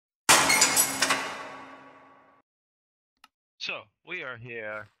So we are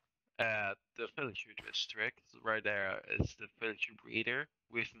here at the villager district. Right there is the villager breeder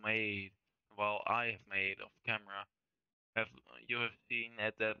we've made. Well, I have made off camera. Have you have seen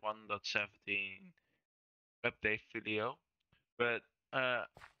at that 1.17 update video? But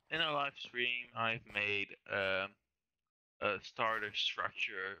in a live stream, I've made a starter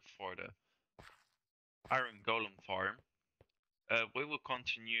structure for the iron golem farm. We will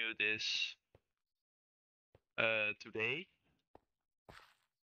continue this today.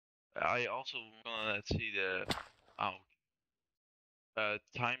 I also gonna see the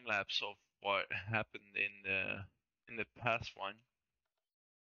time lapse of what happened in the past one.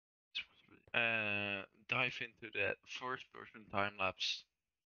 Dive into that first person time lapse.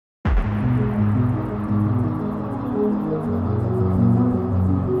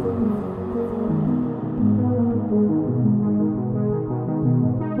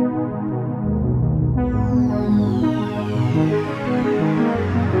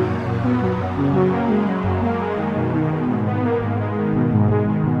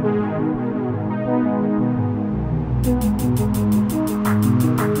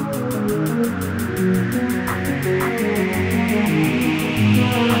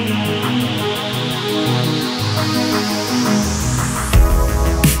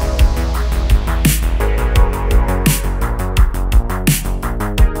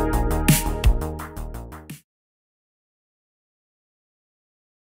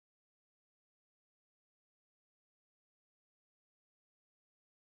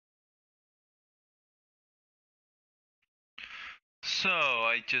 So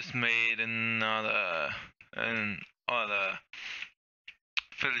I just made another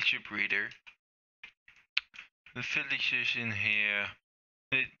villager breeder. The villagers in here.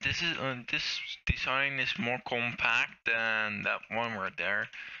 This design is more compact than that one right there.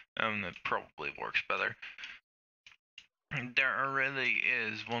 It probably works better. There already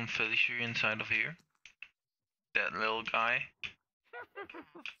is one villager inside of here. That little guy.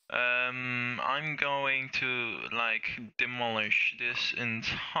 I'm going to demolish this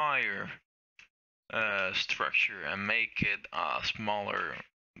entire structure and make it a smaller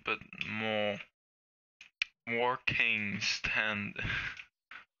but more working stand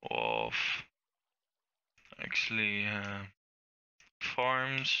of actually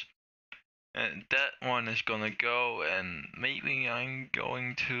farms. And that one is gonna go, and maybe I'm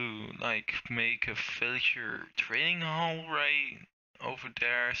going to make a villager training hall right over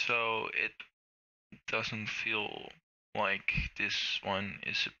there, so it doesn't feel like this one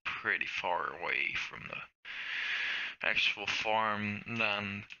is pretty far away from the actual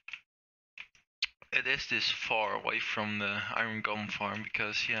farmland. It is this far away from the iron golem farm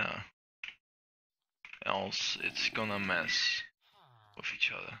because yeah, else it's gonna mess with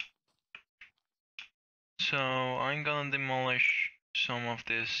each other. So I'm gonna demolish some of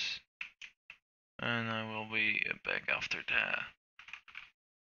this, and I will be back after that.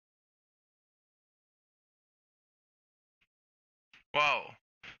 Wow,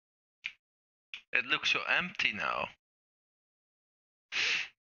 it looks so empty now.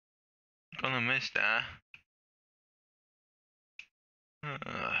 Gonna miss that.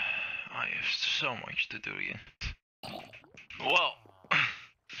 I have so much to do yet. Well,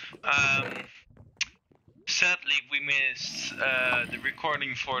 sadly we missed the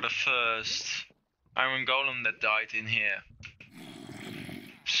recording for the first iron golem that died in here.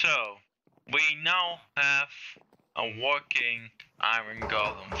 So we now have a working iron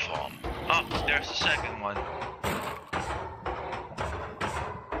golem farm. Oh, there's a second one.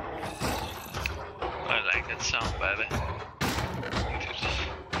 I like that sound, baby.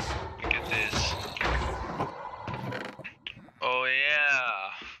 Look at this. Oh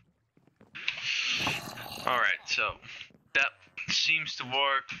yeah. Alright, so that seems to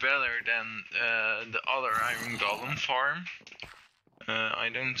work better than the other iron golem farm. I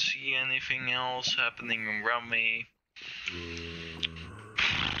don't see anything else happening around me.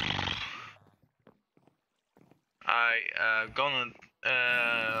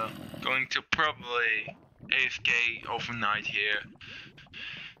 Going to probably AFK overnight here,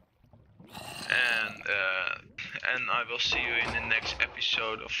 and I will see you in the next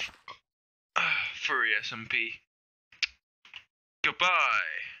episode of furry SMP.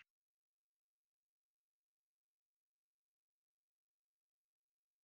 Goodbye.